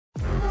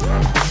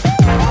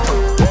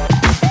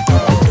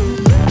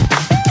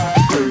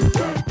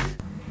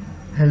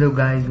Hello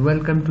guys,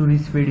 welcome to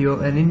this video,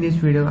 and in this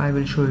video I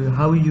will show you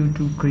how you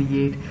to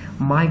create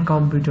my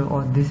computer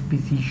or this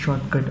PC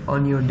shortcut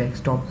on your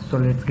desktop. So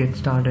let's get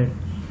started.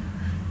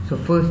 So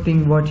first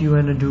thing what you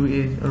wanna do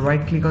is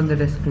right click on the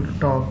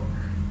desktop,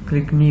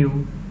 click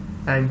new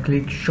and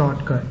click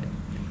shortcut.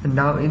 And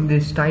now in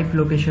this type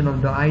location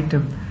of the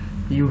item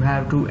you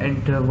have to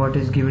enter what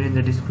is given in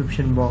the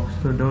description box.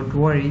 So don't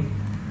worry,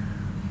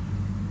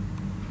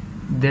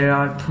 there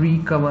are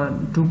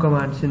two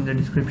commands in the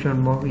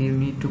description box. You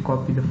need to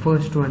copy the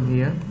first one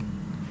here,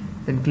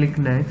 then click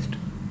next,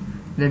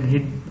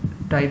 then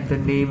type the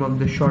name of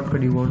the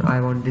shortcut you want.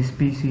 I want this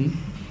PC,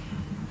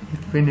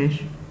 hit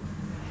finish,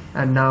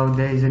 and now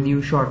there is a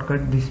new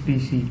shortcut, this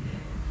PC.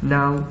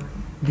 Now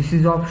this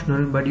is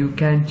optional, but you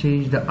can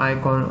change the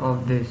icon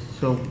of this.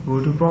 So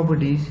go to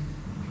properties,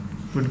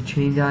 go to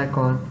change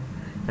icon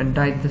and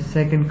type the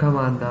second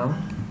command now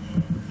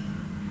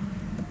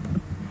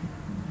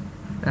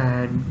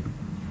and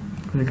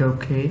click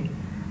OK,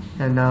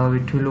 and now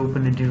it will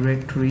open a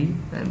directory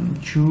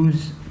and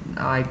choose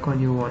the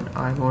icon you want.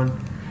 I want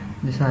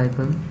this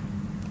icon,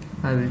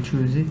 I will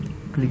choose it,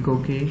 click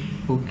OK,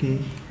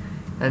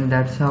 and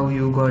that's how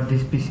you got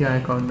this PC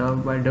icon. Now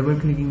by double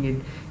clicking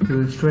it you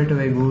will straight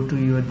away go to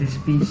your this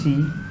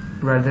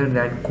PC rather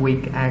than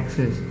quick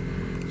access.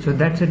 So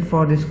that's it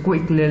for this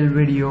quick little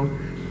video.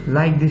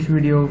 Like this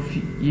video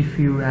if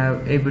you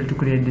have able to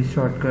create this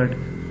shortcut.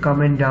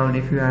 Comment down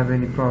if you have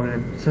any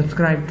problem.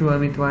 Subscribe to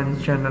Amit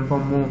Wani's channel for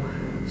more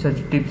such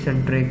tips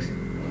and tricks.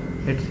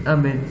 It's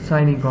Amit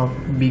signing off.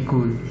 Be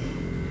cool.